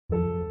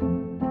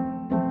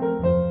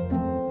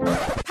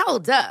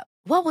Hold up.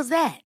 What was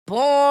that?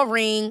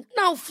 Boring.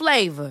 No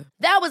flavor.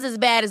 That was as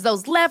bad as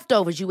those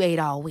leftovers you ate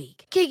all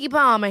week. Keke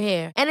Palmer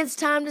here, and it's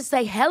time to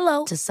say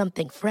hello to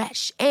something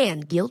fresh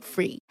and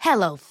guilt-free.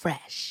 Hello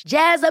Fresh.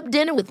 Jazz up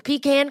dinner with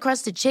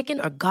pecan-crusted chicken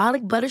or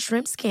garlic butter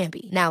shrimp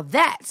scampi. Now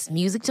that's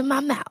music to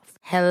my mouth.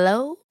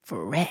 Hello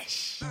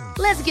Fresh.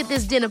 Let's get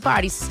this dinner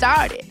party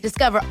started.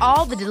 Discover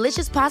all the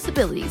delicious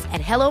possibilities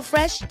at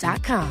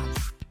hellofresh.com.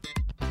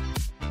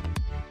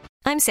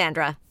 I'm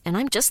Sandra, and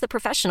I'm just the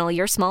professional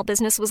your small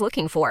business was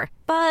looking for.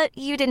 But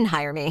you didn't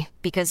hire me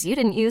because you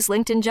didn't use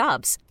LinkedIn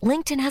Jobs.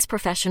 LinkedIn has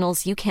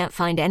professionals you can't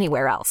find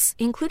anywhere else,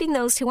 including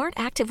those who aren't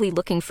actively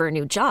looking for a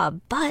new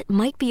job, but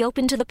might be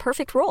open to the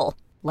perfect role,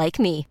 like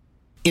me.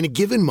 In a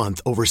given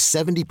month, over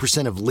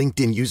 70% of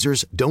LinkedIn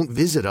users don't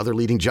visit other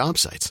leading job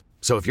sites.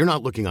 So if you're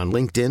not looking on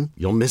LinkedIn,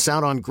 you'll miss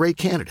out on great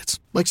candidates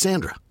like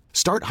Sandra.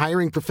 Start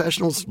hiring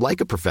professionals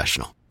like a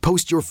professional.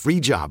 Post your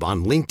free job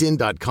on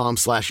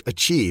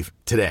linkedin.com/achieve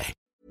today.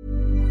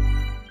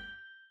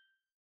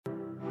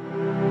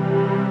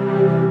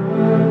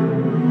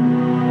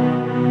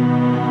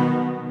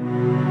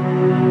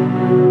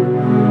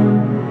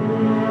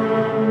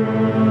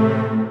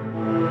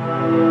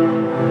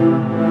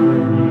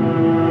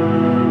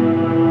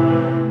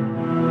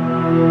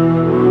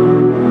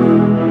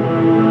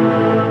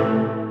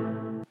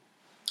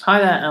 Hi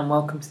there and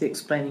welcome to the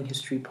Explaining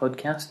History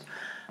podcast.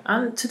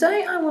 And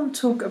today I want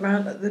to talk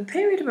about the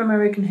period of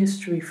American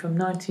history from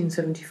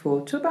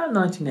 1974 to about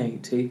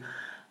 1980,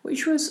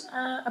 which was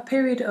a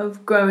period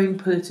of growing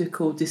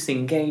political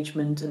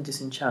disengagement and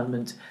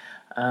disenchantment.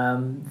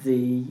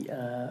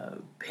 The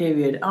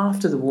period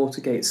after the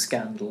Watergate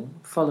scandal,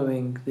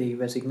 following the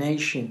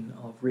resignation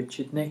of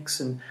Richard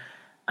Nixon,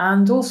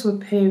 and also a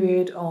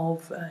period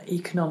of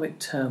economic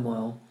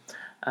turmoil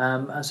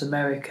as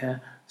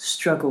America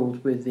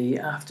struggled with the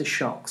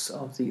aftershocks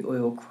of the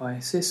oil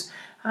crisis,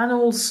 and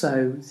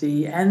also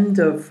the end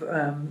of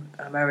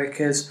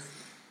America's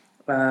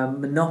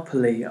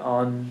monopoly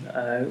on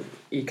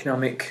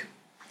economic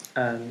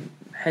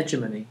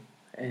hegemony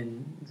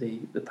in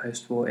the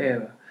post-war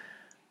era.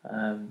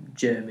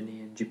 Germany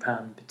and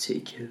Japan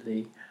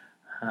particularly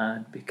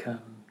had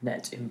become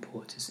net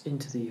importers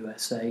into the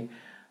USA,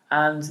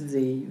 and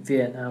the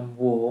Vietnam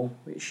War,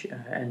 which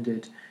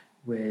ended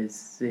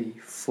with the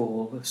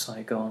fall of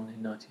Saigon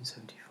in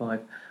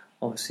 1975,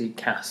 obviously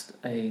cast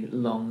a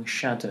long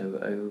shadow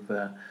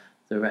over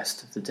the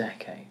rest of the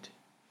decade.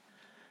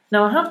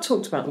 Now, I have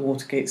talked about the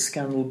Watergate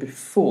scandal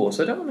before,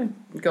 so I don't want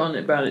to go on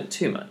about it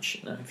too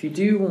much. Now, if you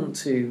do want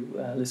to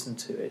listen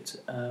to it,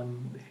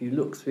 if you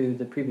look through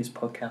the previous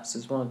podcasts,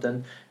 there's one I've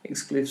done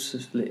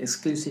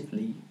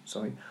exclusively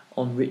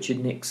on Richard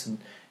Nixon,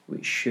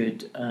 which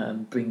should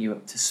bring you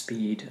up to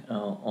speed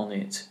on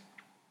it.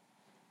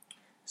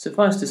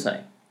 Suffice to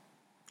say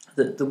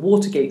that the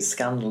Watergate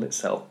scandal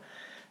itself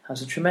has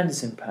a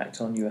tremendous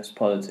impact on US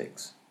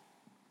politics.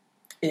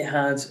 It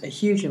had a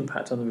huge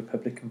impact on the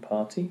Republican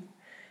Party.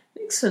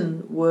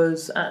 Nixon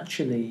was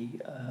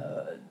actually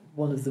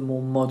one of the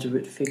more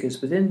moderate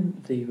figures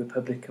within the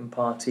Republican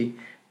Party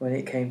when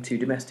it came to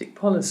domestic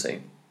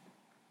policy.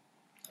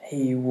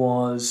 He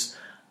was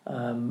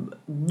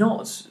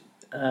not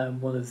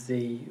one of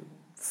the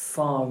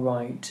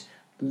far-right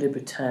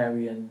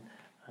libertarian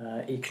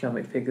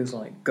economic figures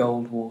like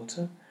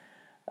Goldwater.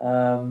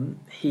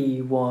 He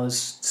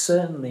was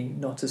certainly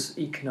not as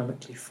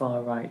economically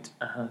far-right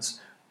as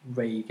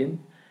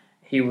Reagan.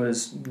 He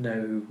was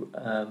no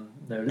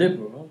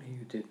liberal.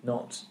 He did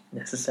not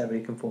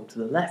necessarily conform to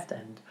the left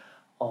end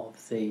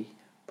of the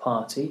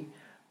party,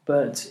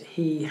 but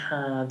he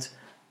had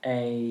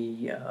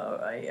a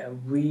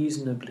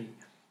reasonably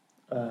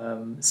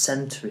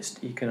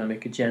centrist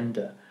economic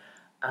agenda.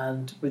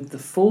 And with the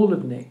fall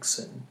of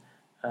Nixon,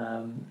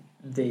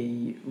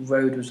 the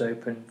road was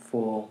open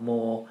for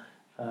more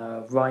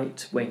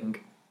right-wing,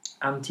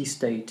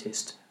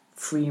 anti-statist,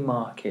 free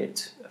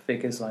market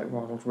figures like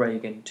Ronald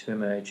Reagan to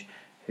emerge,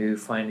 who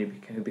finally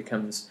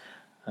becomes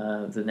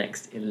the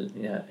next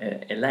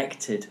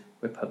elected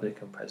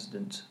Republican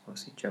president.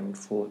 Obviously, Gerald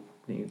Ford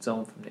moves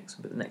on from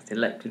Nixon, but the next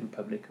elected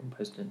Republican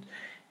president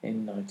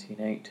in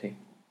 1980.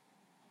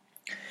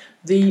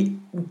 The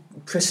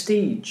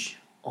prestige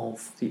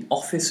of the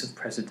office of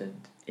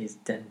president is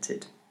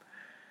dented.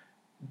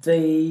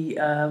 The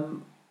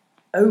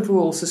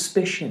overall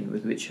suspicion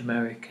with which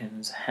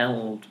Americans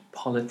held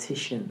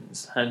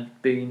politicians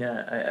had been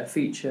a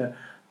feature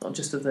not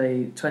just of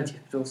the 20th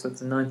but also of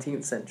the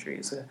 19th century.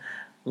 It's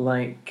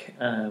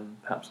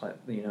perhaps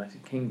like the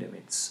United Kingdom,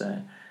 it's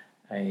a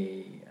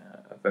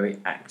very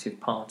active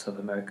part of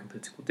American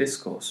political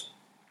discourse,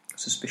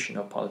 suspicion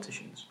of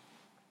politicians.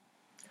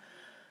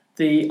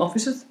 The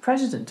office of the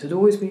president had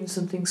always been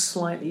something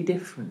slightly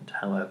different,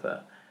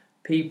 however.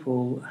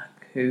 People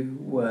who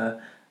were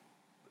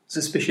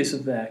suspicious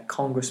of their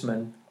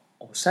congressman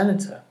or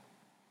senator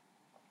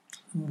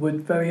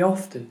would very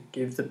often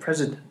give the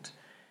president,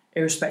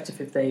 irrespective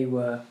if they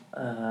were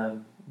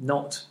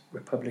not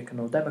Republican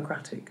or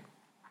Democratic,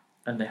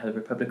 and they had a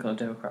Republican or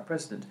Democrat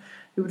president,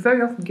 they would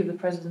very often give the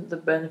president the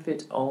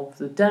benefit of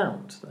the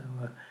doubt. There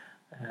were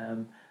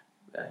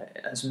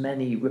as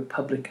many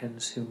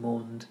Republicans who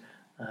mourned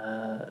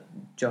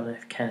John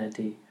F.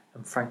 Kennedy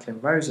and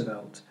Franklin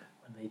Roosevelt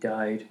when they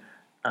died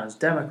as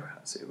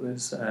Democrats. It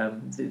was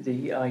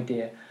the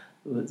idea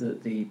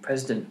that the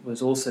president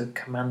was also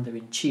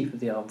commander-in-chief of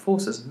the armed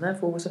forces, and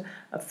therefore was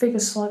a figure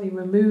slightly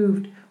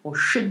removed, or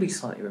should be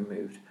slightly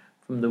removed,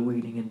 from the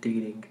wheeling and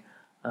dealing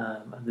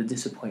and the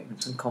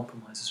disappointments and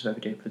compromises of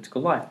everyday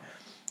political life.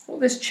 Well,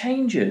 this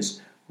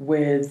changes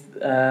with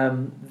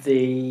the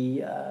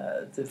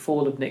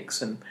fall of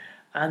Nixon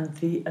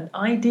and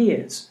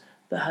ideas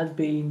that had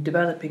been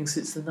developing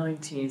since the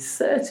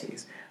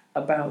 1930s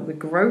about the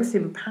growth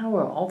in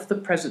power of the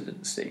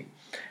presidency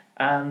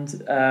and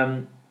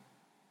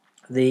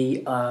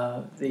the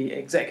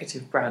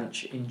executive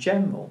branch in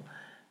general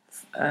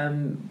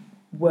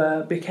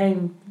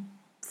became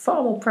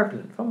far more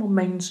prevalent, far more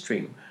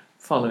mainstream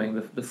following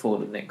the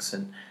fall of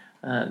Nixon.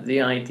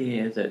 The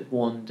idea that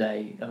one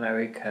day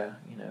America,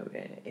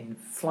 in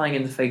flying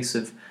in the face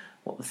of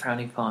what the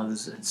founding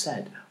fathers had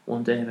said,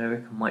 one day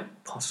America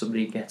might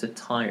possibly get a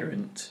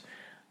tyrant,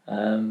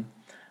 and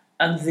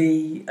in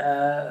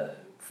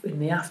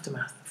the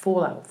aftermath, the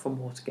fallout from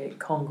Watergate,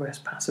 Congress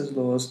passes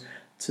laws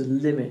to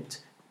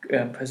limit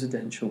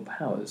presidential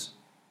powers.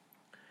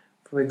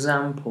 For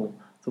example,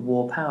 the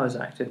War Powers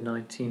Act of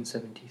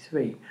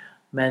 1973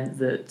 meant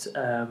that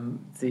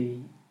the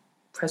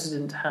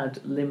president had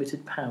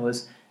limited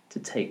powers to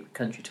take the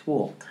country to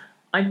war.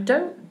 I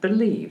don't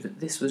believe that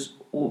this was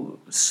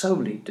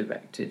solely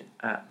directed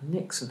at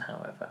Nixon,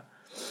 however.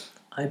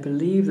 I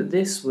believe that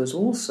this was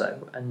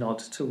also a nod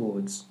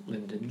towards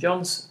Lyndon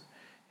Johnson,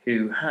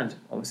 who had,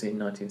 obviously in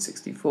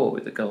 1964,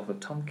 with the Gulf of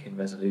Tonkin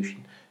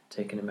resolution,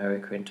 taken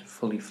America into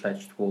fully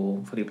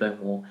blown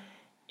war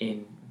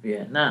in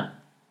Vietnam.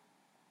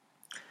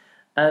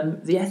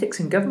 The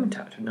Ethics in Government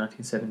Act of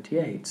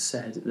 1978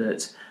 said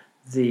that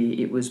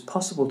it was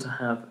possible to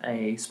have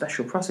a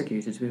special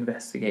prosecutor to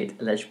investigate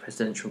alleged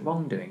presidential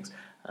wrongdoings,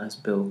 as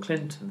Bill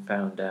Clinton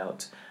found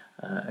out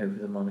over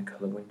the Monica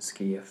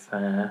Lewinsky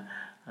affair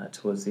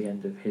towards the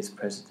end of his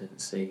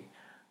presidency.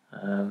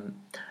 And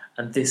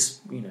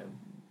this,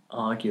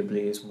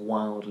 arguably is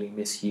wildly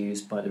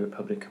misused by the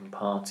Republican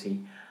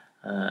Party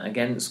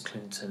against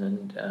Clinton,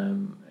 and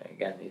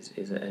again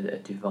is a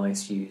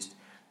device used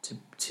to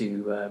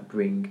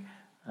bring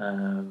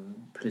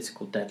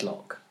political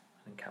deadlock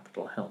on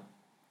Capitol Hill.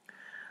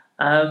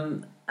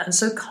 And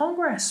so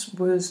Congress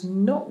was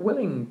not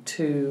willing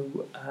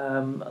to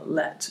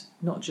let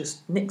not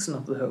just Nixon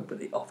off the hook, but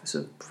the office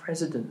of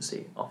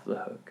presidency off the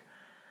hook.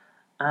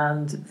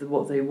 And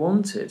what they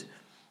wanted,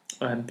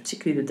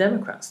 particularly the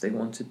Democrats, they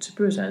wanted to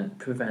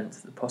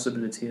prevent the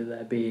possibility of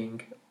there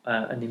being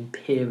an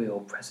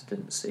imperial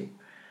presidency,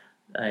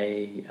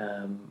 a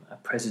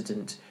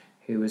president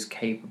who was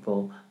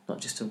capable not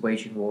just of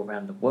waging war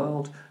around the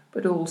world,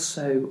 but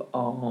also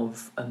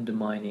of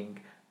undermining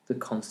the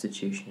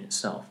Constitution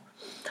itself.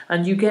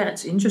 And you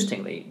get,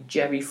 interestingly,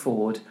 Gerry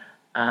Ford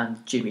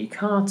and Jimmy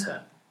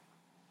Carter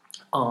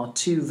are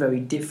two very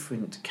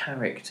different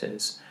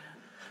characters.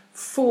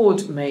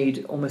 Ford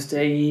made almost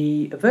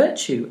a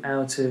virtue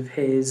out of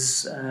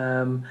his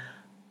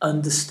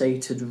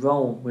understated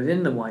role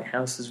within the White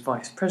House as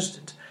vice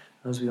president.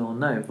 As we all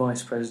know,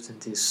 vice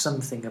president is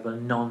something of a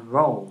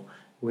non-role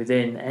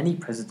within any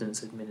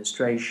president's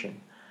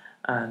administration,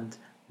 and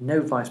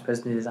no vice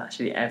president is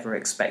actually ever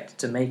expected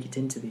to make it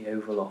into the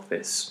Oval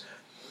Office.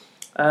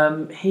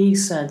 He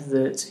said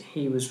that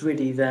he was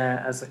really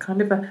there as a kind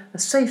of a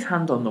safe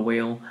hand on the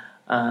wheel,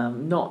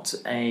 not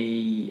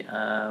a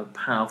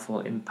powerful,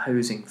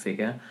 imposing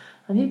figure,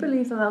 and he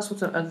believed that that's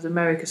what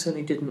America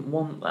certainly didn't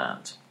want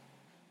that.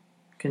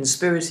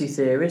 Conspiracy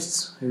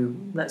theorists, who,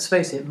 let's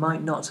face it,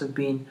 might not have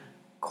been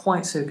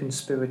quite so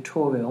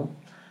conspiratorial,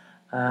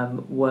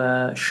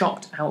 were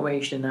shocked,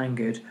 outraged and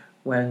angered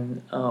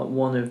when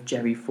one of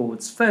Gerry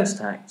Ford's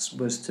first acts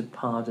was to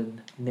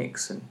pardon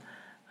Nixon.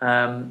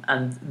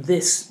 And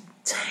this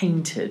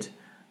tainted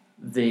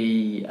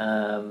the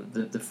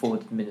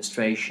Ford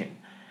administration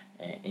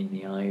in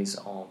the eyes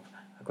of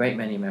a great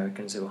many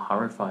Americans who were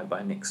horrified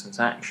by Nixon's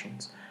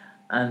actions,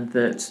 and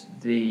that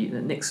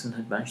Nixon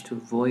had managed to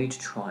avoid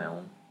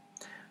trial,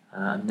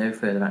 no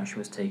further action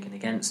was taken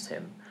against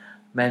him,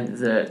 meant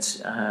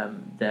that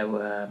there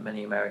were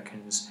many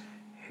Americans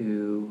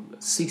who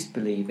ceased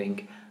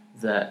believing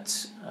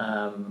that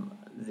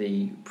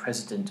the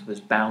president was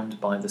bound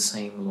by the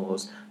same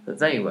laws that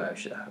they were,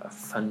 a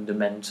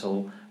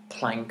fundamental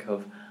plank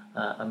of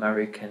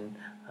American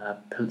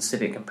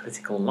civic and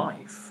political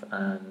life,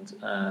 and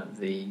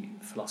the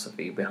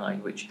philosophy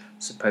behind which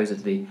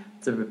supposedly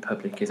the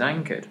Republic is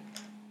anchored.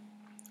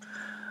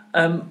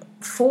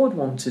 Ford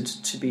wanted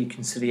to be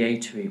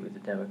conciliatory with the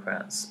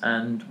Democrats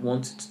and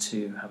wanted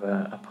to have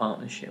a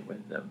partnership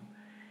with them.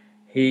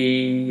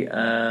 He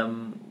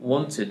offered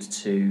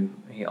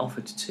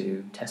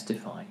to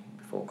testify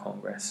before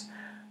Congress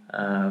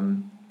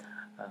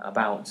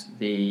about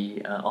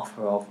the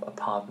offer of a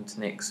pardon to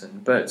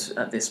Nixon, but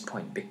at this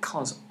point,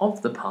 because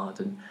of the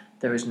pardon,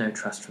 there is no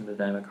trust from the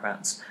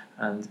Democrats,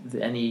 and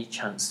any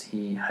chance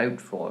he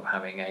hoped for of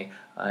having a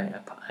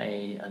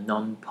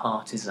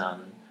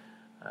non-partisan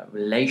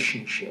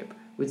relationship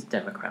with the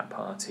Democrat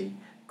Party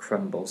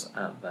crumbles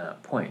at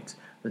that point.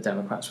 The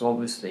Democrats were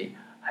obviously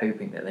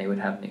hoping that they would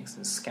have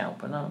Nixon's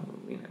scalp, and are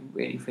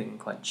really feeling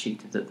quite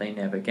cheated that they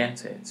never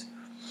get it.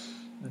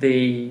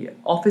 The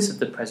office of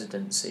the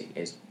presidency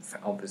is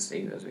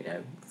obviously, as we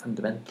know,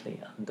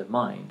 fundamentally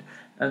undermined,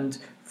 and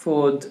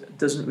Ford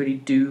doesn't really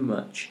do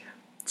much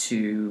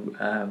to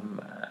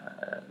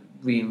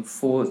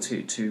reinforce,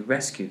 to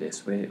rescue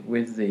this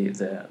with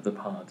the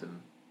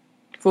pardon.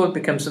 Ford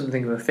becomes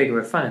something of a figure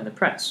of fun in the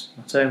press.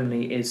 Not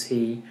only is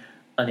he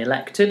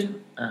unelected,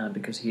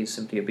 because he has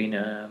simply been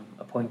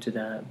appointed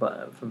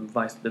from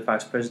the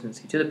vice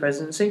presidency to the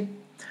presidency,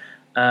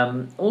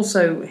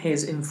 also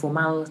his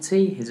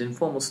informality, his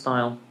informal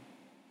style,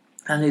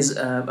 and his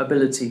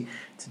ability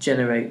to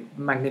generate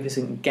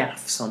magnificent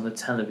gaffes on the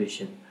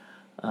television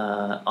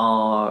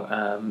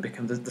are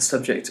become the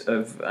subject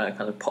of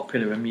kind of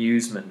popular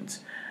amusement,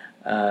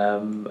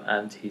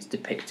 and he's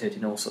depicted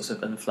in all sorts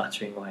of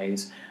unflattering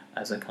ways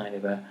as a kind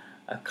of a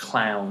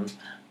clown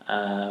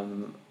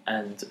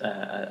and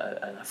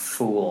a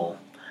fool.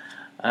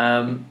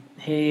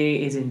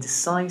 He is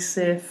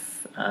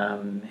indecisive.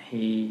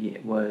 He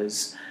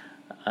was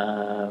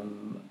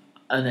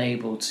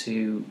unable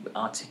to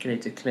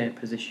articulate a clear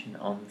position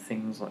on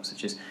things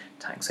such as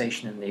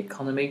taxation and the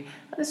economy.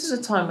 And this is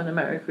a time when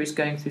America is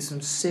going through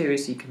some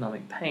serious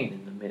economic pain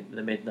in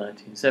the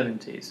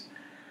mid-1970s.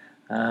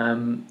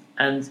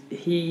 And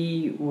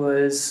he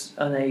was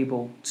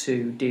unable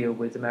to deal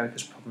with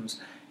America's problems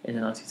in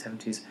the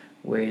 1970s,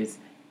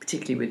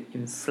 particularly with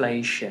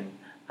inflation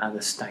and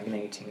the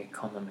stagnating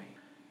economy.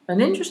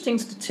 An interesting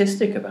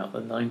statistic about the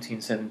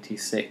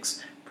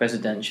 1976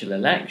 presidential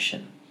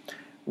election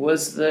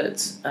was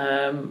that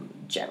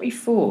Jerry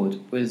Ford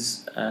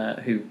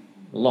who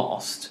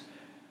lost,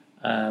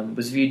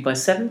 was viewed by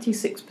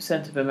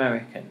 76% of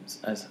Americans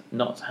as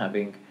not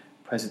having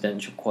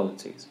presidential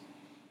qualities.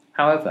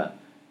 However,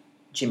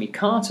 Jimmy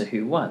Carter,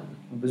 who won,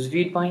 was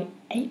viewed by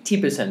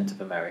 80%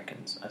 of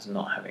Americans as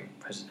not having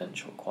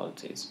presidential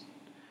qualities.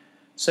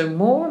 So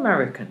more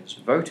Americans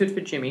voted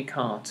for Jimmy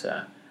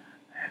Carter,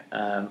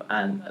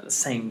 and at the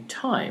same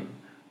time,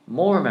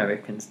 more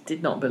Americans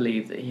did not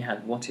believe that he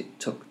had what it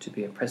took to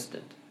be a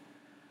president.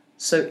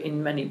 So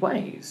in many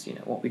ways,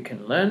 what we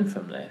can learn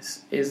from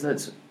this is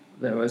that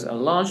there was a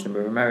large number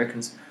of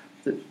Americans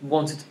that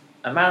wanted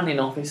a man in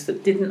office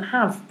that didn't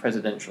have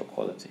presidential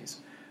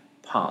qualities,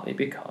 partly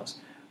because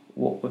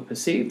what were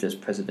perceived as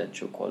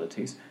presidential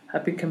qualities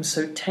had become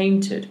so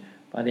tainted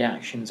by the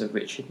actions of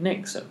Richard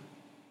Nixon.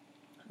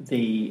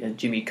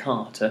 Jimmy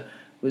Carter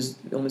was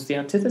almost the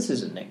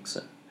antithesis of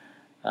Nixon.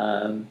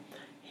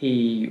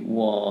 He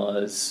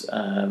was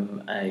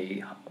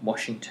a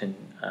Washington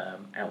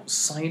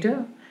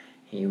outsider.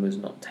 He was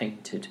not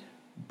tainted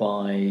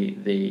by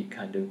the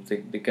kind of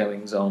the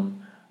goings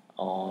on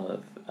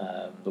of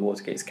the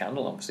Watergate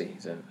scandal. Obviously,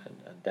 he's a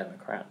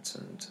Democrat,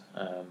 and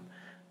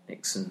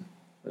Nixon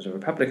was a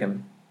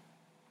Republican.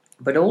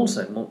 But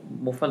also,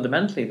 more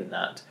fundamentally than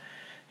that,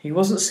 he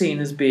wasn't seen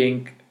as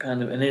being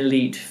kind of an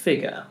elite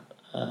figure,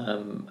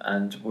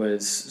 and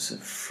was sort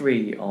of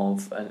free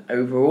of an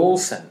overall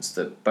sense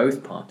that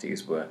both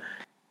parties were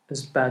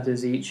as bad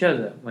as each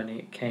other when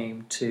it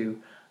came to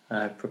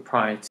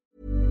propriety.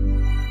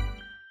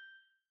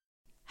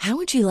 How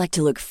would you like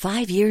to look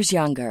 5 years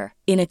younger?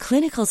 In a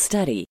clinical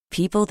study,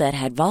 people that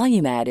had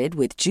volume added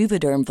with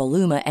Juvederm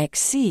Voluma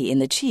XC in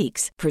the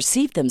cheeks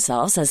perceived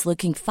themselves as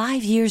looking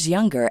 5 years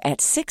younger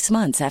at 6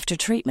 months after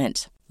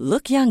treatment.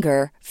 Look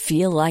younger,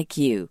 feel like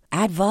you.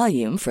 Add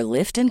volume for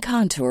lift and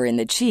contour in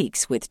the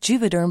cheeks with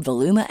Juvederm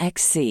Voluma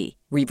XC.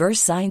 Reverse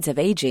signs of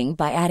aging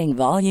by adding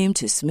volume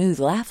to smooth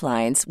laugh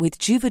lines with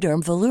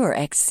Juvederm Volure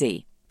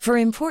XC. For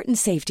important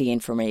safety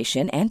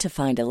information and to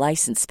find a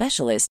licensed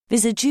specialist,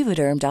 visit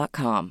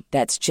Juvederm.com.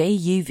 That's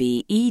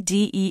JUVEDERM.com.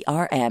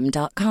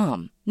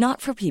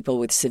 Not for people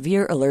with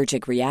severe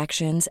allergic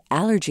reactions,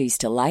 allergies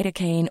to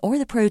lidocaine, or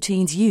the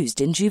proteins used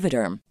in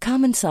Juvederm.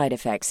 Common side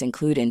effects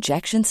include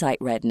injection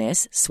site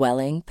redness,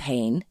 swelling,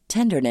 pain,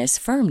 tenderness,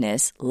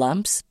 firmness,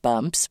 lumps,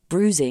 bumps,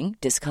 bruising,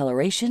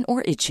 discoloration,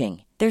 or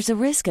itching. There's a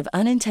risk of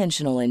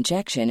unintentional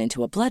injection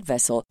into a blood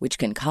vessel, which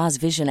can cause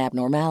vision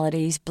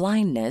abnormalities,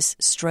 blindness,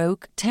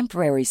 stroke,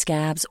 temporary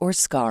scabs, or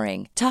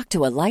scarring. Talk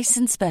to a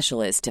licensed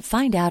specialist to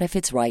find out if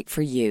it's right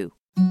for you.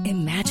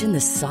 Imagine the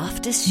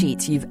softest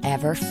sheets you've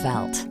ever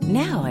felt.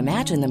 Now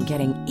imagine them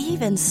getting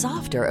even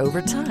softer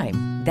over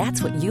time.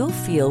 That's what you'll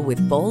feel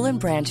with Boll &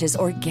 Branch's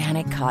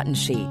organic cotton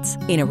sheets.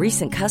 In a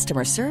recent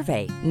customer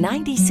survey,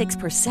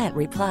 96%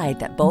 replied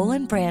that Boll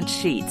 & Branch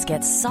sheets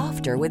get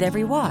softer with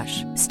every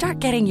wash. Start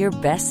getting your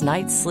best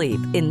night's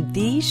sleep in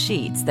these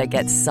sheets that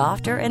get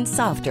softer and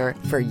softer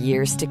for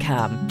years to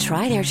come.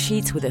 Try their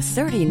sheets with a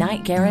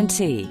 30-night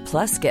guarantee.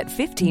 Plus, get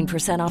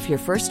 15% off your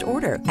first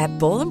order at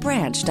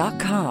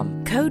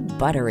bollandbranch.com. Code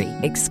BUTTERY.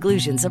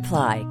 Exclusions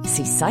apply.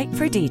 See site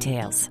for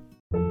details.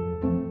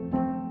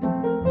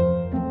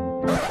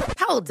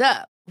 Hold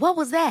up. What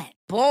was that?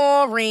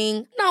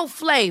 Boring. No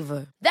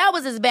flavor. That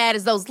was as bad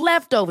as those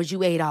leftovers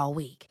you ate all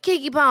week.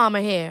 Keke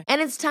Palmer here,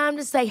 and it's time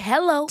to say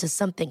hello to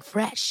something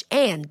fresh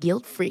and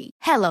guilt-free.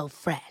 Hello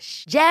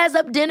Fresh. Jazz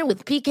up dinner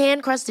with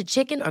pecan-crusted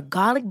chicken or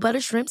garlic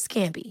butter shrimp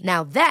scampi.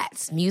 Now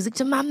that's music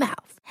to my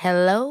mouth.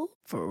 Hello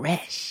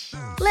Fresh.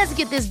 Let's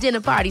get this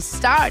dinner party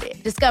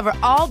started. Discover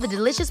all the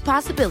delicious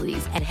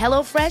possibilities at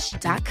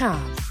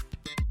hellofresh.com.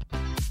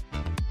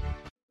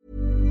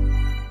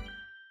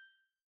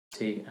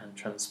 And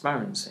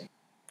transparency.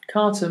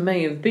 Carter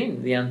may have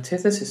been the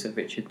antithesis of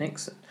Richard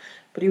Nixon,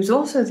 but he was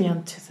also the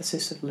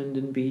antithesis of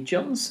Lyndon B.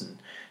 Johnson,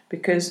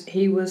 because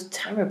he was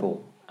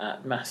terrible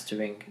at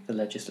mastering the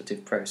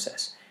legislative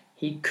process.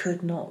 He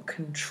could not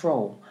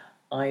control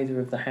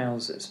either of the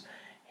houses.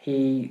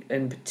 He,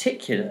 in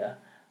particular,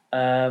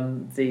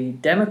 the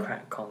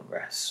Democrat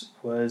Congress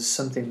was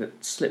something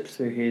that slipped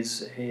through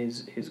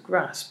his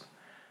grasp.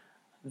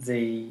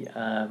 The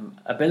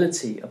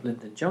ability of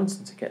Lyndon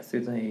Johnson to get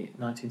through the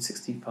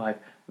 1965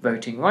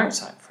 Voting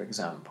Rights Act, for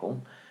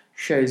example,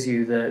 shows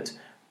you that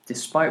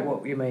despite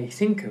what you may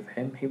think of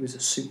him, he was a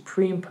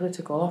supreme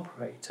political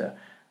operator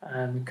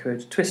and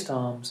could twist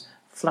arms,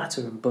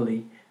 flatter and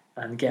bully,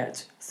 and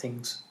get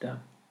things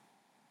done.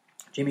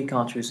 Jimmy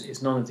Carter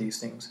is none of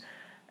these things.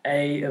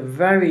 A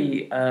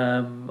very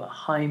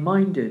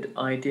high-minded,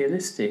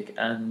 idealistic,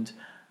 and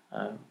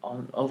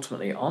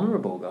ultimately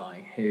honourable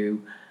guy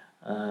who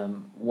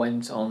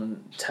went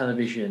on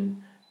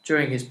television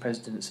during his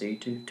presidency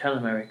to tell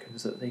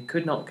Americans that they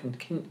could not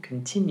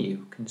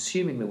continue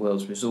consuming the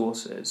world's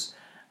resources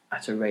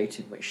at a rate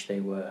in which they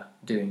were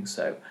doing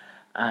so,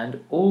 and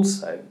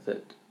also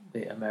that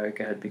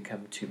America had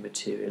become too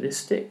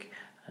materialistic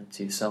and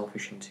too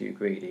selfish and too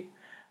greedy.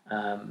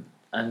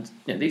 And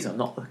these are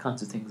not the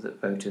kinds of things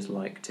that voters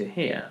like to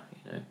hear.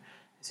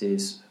 This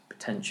is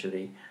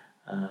potentially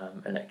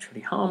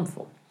electorally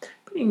harmful.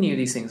 But he knew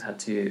these things had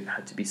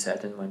to be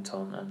said and went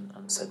on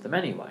and said them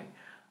anyway.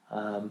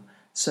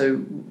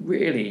 So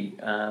really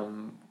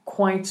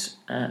quite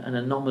an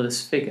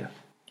anomalous figure.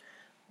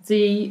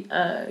 The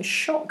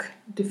shock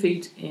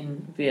defeat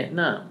in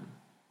Vietnam,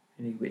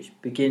 which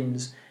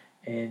begins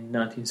in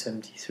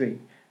 1973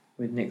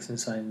 with Nixon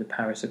signing the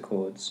Paris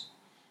Accords,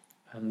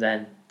 and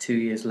then 2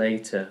 years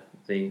later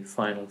the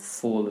final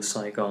fall of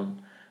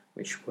Saigon,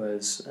 which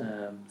was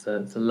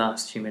the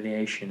last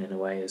humiliation in a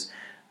way, as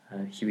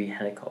Huey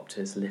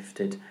helicopters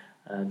lifted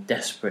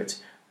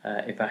desperate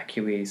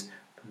evacuees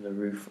from the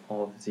roof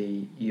of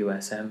the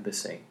US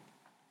Embassy.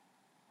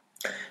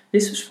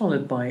 This was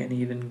followed by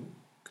an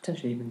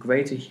potentially even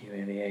greater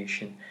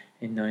humiliation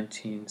in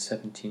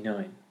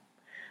 1979.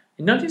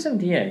 In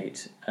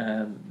 1978,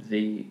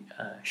 the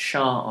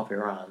Shah of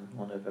Iran,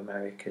 one of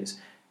America's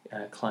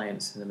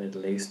clients in the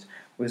Middle East,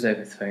 was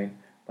overthrown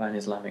by an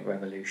Islamic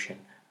revolution,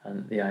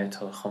 and the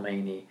Ayatollah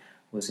Khomeini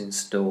was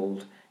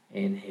installed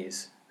in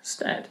his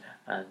stead,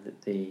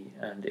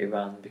 and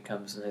Iran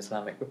becomes an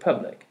Islamic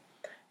republic.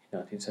 In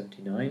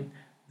 1979,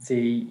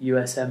 the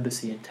US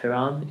Embassy in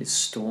Tehran is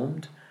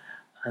stormed,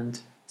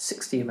 and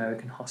 60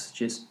 American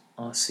hostages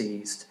are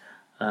seized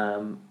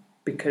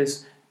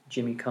because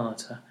Jimmy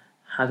Carter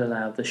had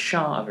allowed the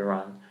Shah of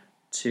Iran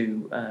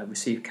to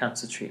receive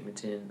cancer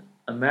treatment in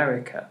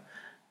America.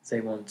 They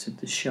wanted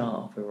the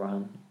Shah of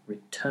Iran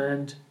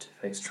returned to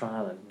face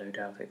trial and no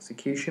doubt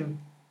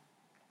execution.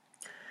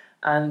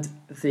 And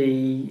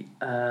the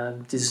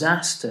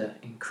disaster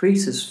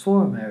increases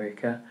for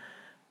America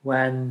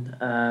when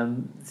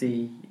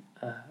the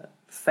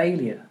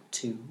failure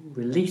to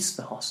release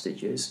the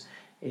hostages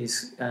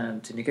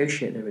to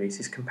negotiate their release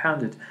is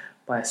compounded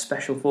by a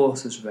special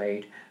forces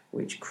raid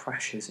which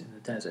crashes in the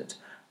desert.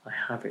 I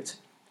have it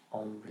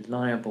on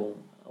reliable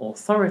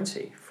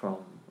authority from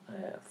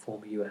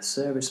former US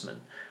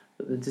servicemen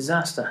that the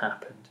disaster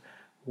happened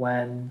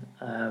when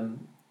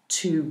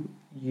 2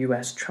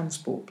 US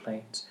transport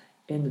planes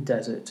in the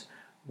desert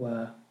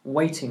were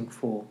waiting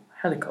for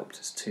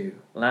helicopters to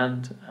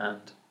land,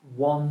 and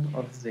one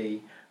of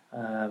the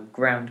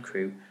ground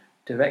crew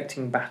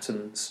directing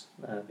batons,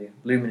 the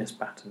luminous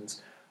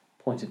batons,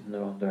 pointed in the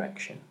wrong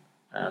direction,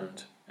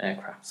 and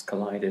aircrafts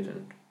collided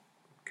and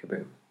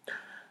kaboom.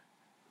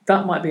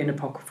 That might be an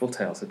apocryphal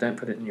tale, so don't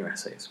put it in your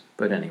essays.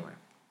 But anyway,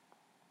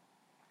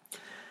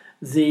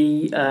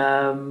 the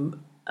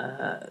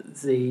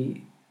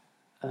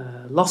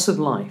loss of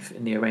life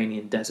in the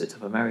Iranian desert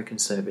of American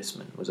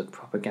servicemen was a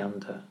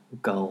propaganda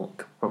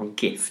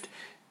gift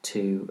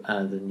to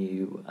the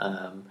new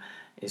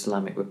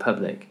Islamic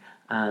Republic,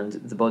 and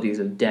the bodies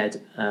of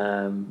dead,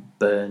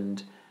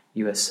 burned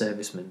US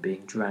servicemen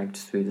being dragged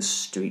through the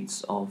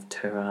streets of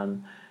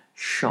Tehran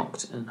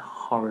shocked and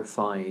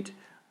horrified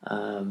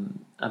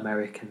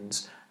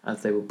Americans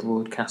as they were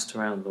broadcast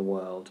around the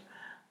world.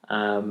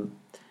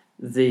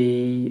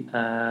 The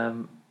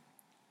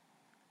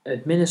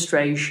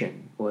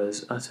administration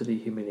was utterly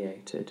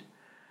humiliated.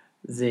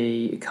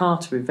 The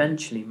Carter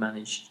eventually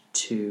managed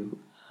to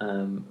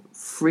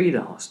free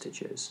the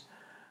hostages,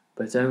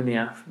 but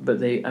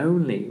they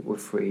only were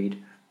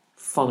freed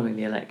following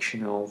the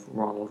election of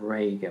Ronald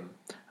Reagan.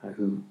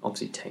 who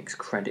obviously takes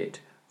credit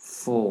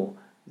for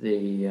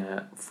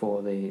the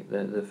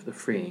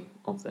freeing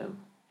of them.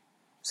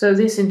 So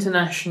this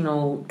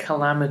international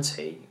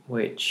calamity,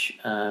 which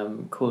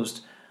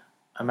caused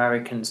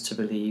Americans to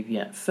believe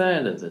yet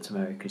further that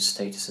America's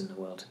status in the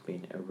world had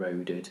been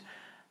eroded,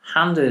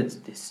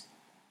 handed this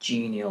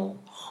genial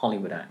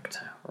Hollywood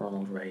actor,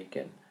 Ronald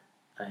Reagan,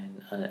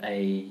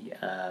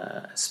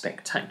 a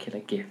spectacular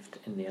gift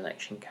in the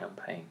election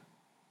campaign.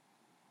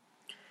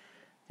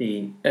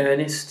 The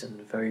earnest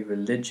and very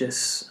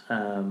religious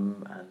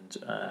and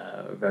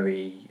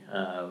very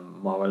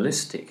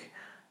moralistic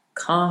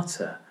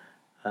Carter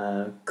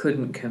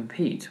couldn't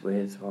compete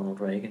with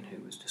Ronald Reagan,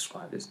 who was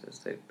described as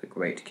the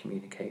great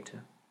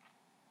communicator.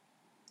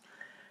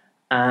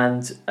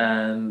 And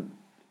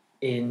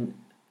in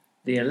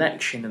the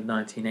election of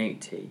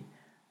 1980,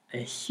 a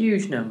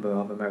huge number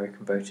of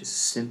American voters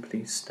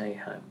simply stay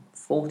home,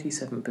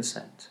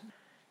 47%.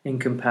 In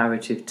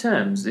comparative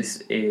terms,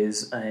 this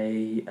is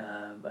a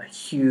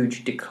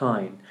huge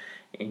decline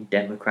in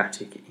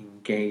democratic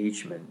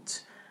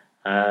engagement.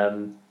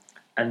 And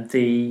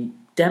the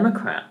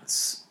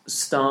Democrats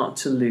start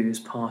to lose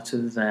part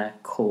of their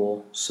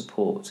core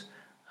support,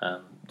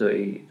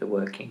 the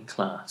working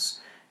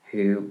class,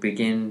 who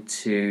begin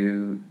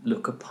to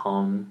look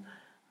upon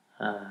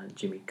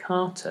Jimmy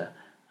Carter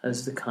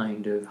as the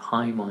kind of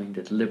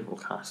high-minded liberal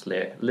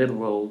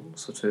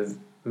sort of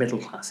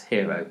middle-class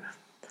hero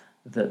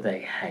that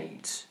they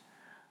hate,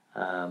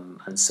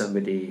 and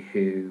somebody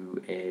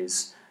who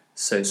is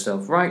so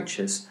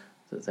self-righteous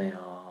that they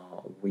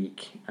are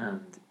weak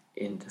and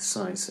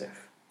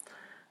indecisive.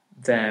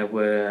 There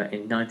were,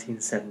 in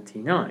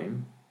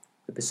 1979,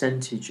 the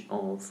percentage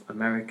of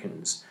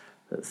Americans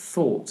that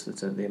thought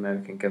that the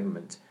American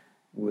government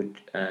would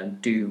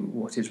do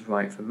what is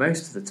right for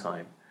most of the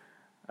time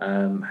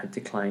had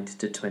declined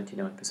to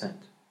 29%.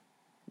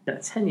 Now,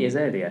 10 years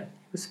earlier,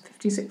 it was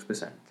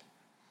 56%.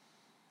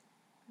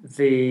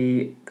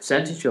 The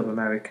percentage of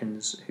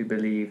Americans who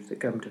believed that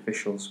government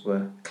officials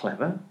were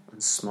clever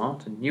and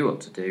smart and knew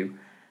what to do,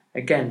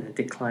 again, had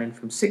declined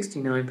from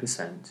 69%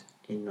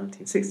 in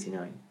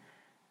 1969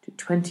 to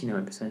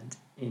 29%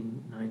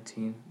 in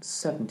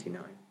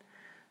 1979.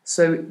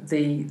 So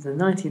the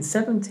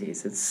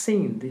 1970s had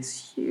seen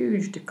this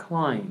huge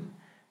decline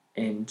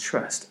in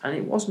trust, and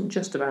it wasn't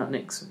just about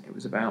Nixon, it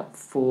was about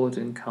Ford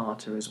and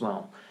Carter as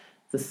well.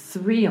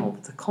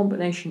 The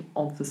combination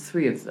of the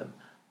three of them,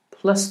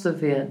 plus the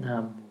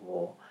Vietnam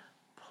War,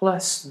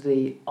 plus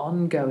the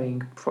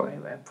ongoing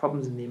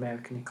problems in the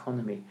American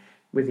economy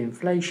with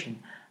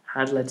inflation,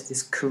 had led to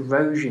this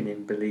corrosion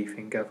in belief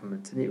in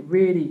government, and it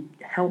really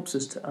helps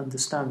us to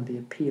understand the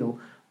appeal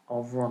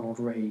of Ronald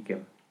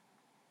Reagan.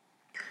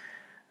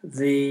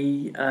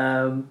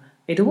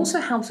 It also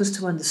helps us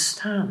to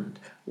understand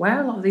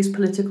where a lot of these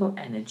political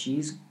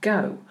energies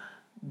go.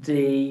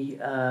 The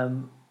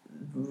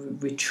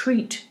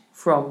retreat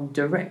from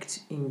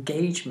direct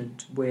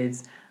engagement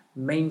with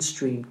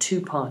mainstream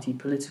two-party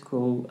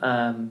political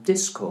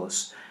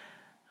discourse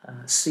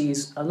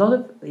sees a lot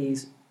of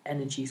these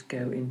energies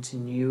go into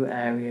new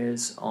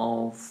areas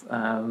of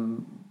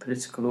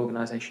political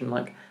organisation,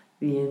 like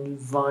the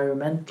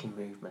environmental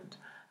movement,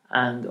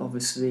 and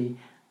obviously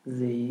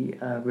the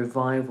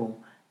revival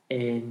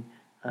in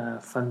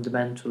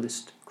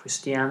fundamentalist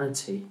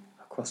Christianity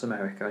across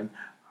America, and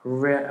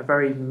a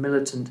very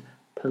militant,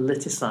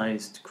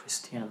 politicised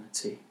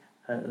Christianity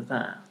at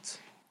that.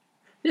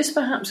 This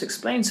perhaps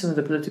explains some of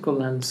the political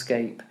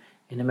landscape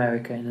in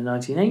America in the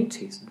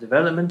 1980s, the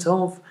development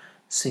of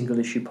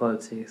single-issue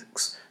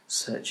politics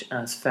such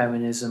as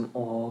feminism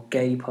or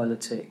gay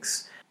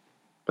politics.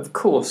 Of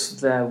course,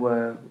 there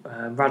were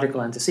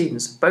radical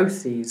antecedents of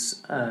both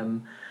these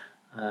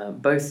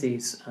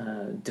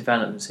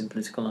developments in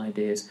political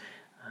ideas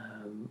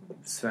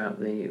from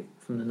the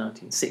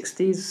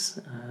 1960s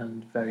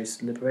and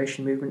various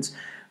liberation movements,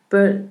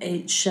 but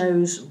it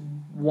shows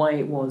why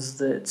it was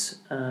that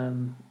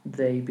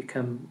they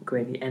become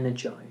greatly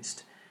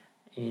energised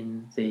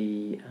in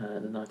the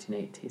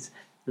 1980s.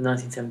 The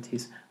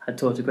 1970s had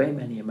taught a great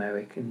many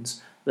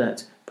Americans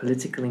that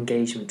political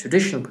engagement,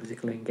 traditional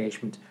political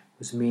engagement,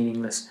 was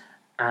meaningless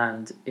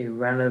and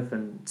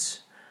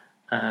irrelevant,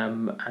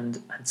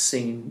 and had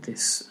seen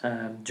this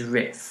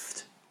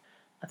drift.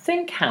 I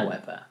think,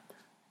 however,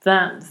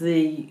 that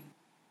the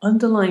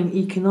underlying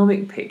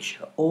economic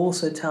picture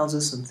also tells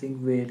us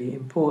something really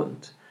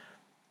important.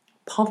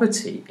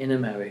 Poverty in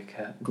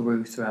America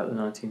grew throughout the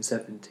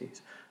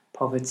 1970s.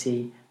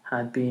 Poverty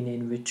had been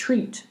in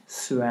retreat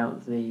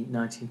throughout the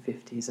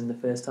 1950s and the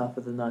first half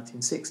of the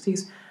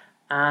 1960s,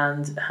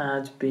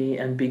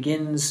 and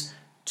begins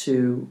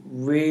to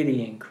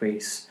really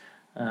increase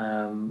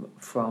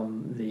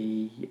from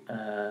the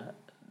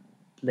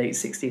late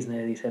 60s and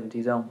early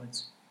 70s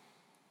onwards.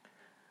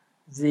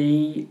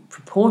 The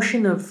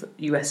proportion of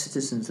US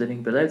citizens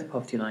living below the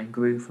poverty line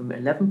grew from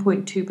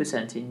 11.2%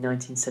 in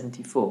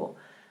 1974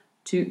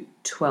 to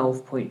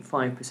 12.5% in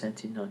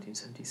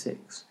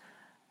 1976,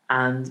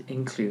 and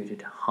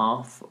included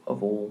half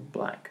of all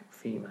black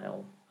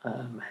female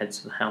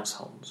heads of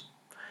households.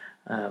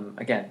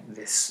 Again,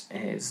 this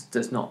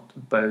does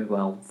not bode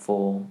well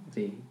for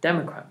the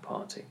Democrat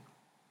Party.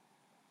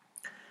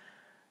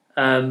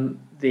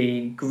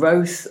 The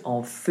growth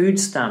of food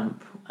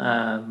stamp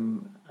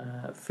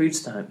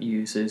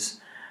users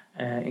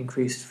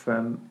increased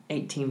from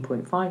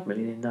 18.5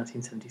 million in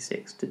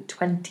 1976 to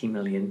 20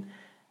 million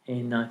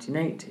in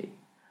 1980.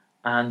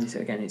 And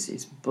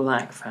it's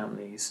black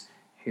families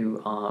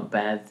who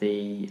bear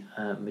the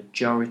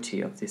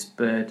majority of this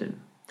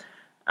burden.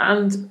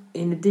 And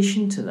in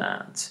addition to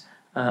that,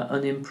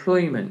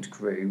 unemployment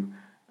grew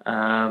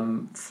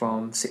from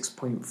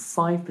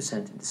 6.5%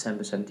 in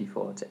December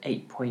 74 to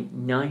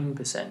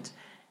 8.9%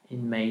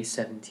 in May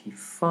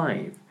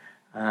 75.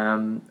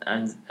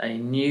 And a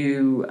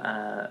new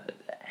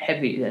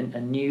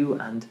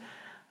and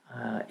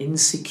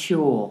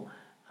insecure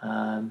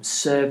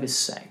service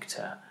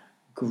sector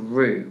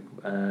grew.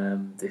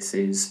 This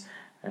is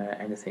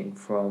anything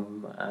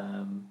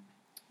from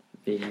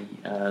the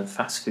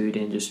fast food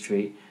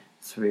industry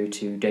through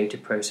to data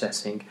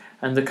processing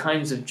and the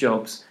kinds of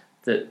jobs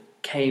that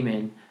came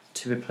in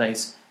to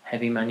replace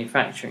heavy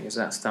manufacturing as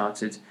that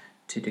started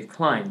to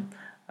decline.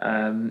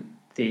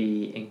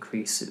 The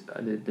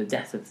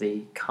death of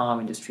the car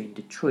industry in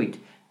Detroit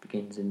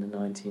begins in the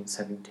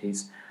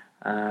 1970s,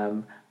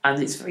 and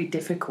it's very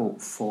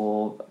difficult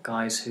for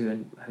guys who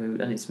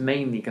and it's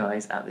mainly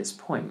guys at this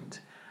point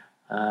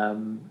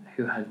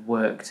who had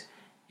worked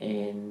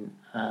in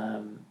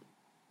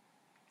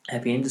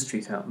heavy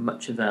industry throughout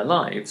much of their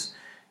lives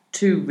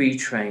to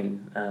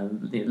retrain.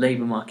 The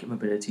labour market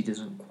mobility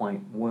doesn't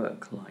quite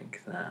work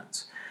like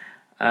that,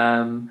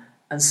 and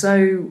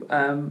so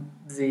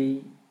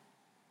the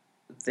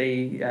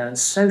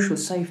social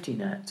safety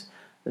net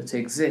that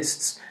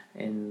exists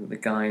in the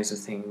guise of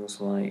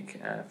things like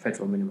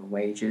federal minimum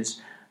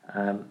wages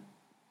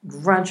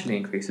gradually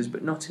increases,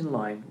 but not in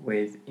line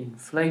with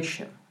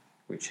inflation,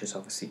 which is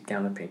obviously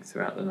galloping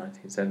throughout the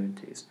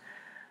 1970s.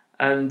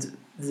 And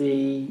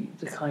the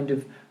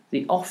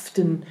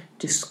often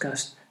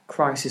discussed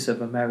crisis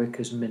of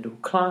America's middle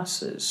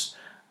classes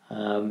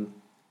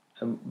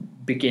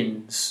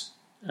begins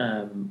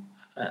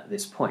at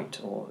this point,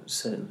 or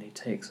certainly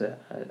takes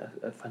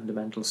a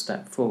fundamental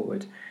step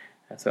forward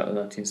throughout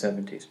the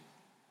 1970s.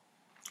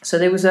 So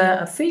there was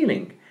a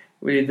feeling,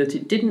 really, that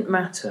it didn't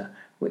matter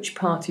which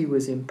party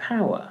was in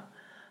power,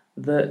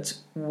 that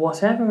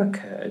whatever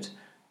occurred,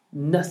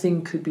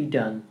 nothing could be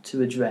done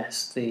to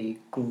address the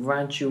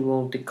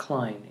gradual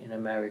decline in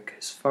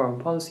America's foreign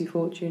policy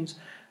fortunes,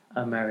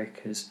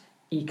 America's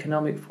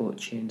economic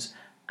fortunes,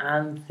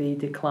 and the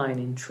decline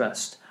in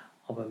trust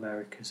of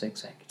America's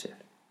executive.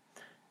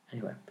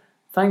 Anyway,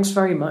 thanks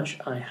very much.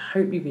 I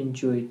hope you've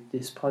enjoyed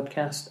this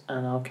podcast,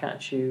 and I'll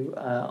catch you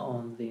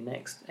on the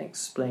next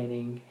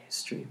Explaining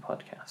History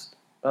podcast.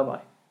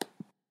 Bye-bye.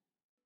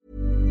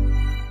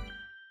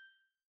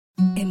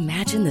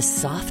 Imagine the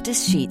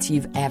softest sheets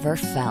you've ever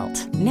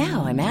felt.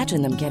 Now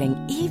imagine them getting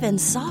even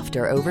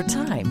softer over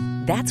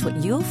time. That's what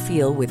you'll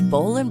feel with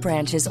Boll &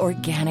 Branch's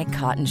organic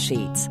cotton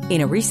sheets.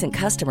 In a recent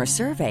customer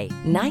survey,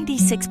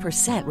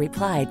 96%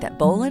 replied that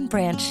Boll &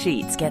 Branch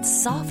sheets get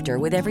softer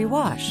with every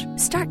wash.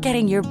 Start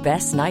getting your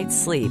best night's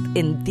sleep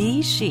in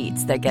these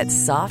sheets that get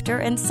softer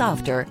and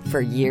softer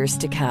for years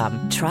to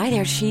come. Try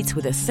their sheets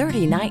with a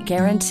 30-night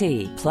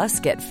guarantee.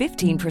 Plus, get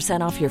 15%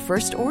 off your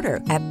first order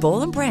at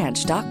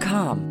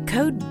bollandbranch.com.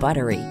 Code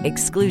BUTTERY.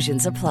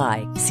 Exclusions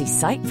apply. See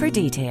site for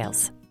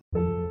details.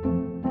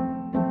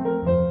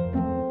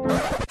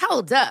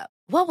 Hold up.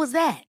 What was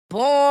that?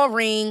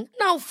 Boring.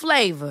 No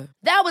flavor.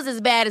 That was as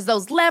bad as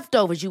those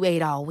leftovers you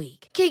ate all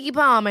week. Keke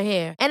Palmer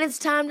here, and it's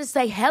time to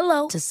say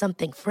hello to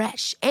something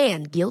fresh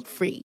and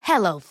guilt-free.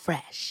 Hello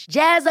Fresh.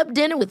 Jazz up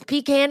dinner with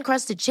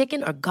pecan-crusted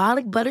chicken or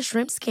garlic butter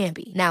shrimp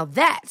scampi. Now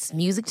that's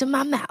music to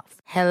my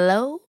mouth.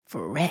 Hello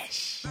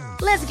Fresh.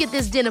 Let's get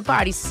this dinner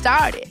party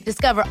started.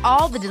 Discover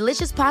all the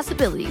delicious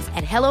possibilities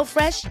at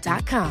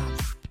HelloFresh.com.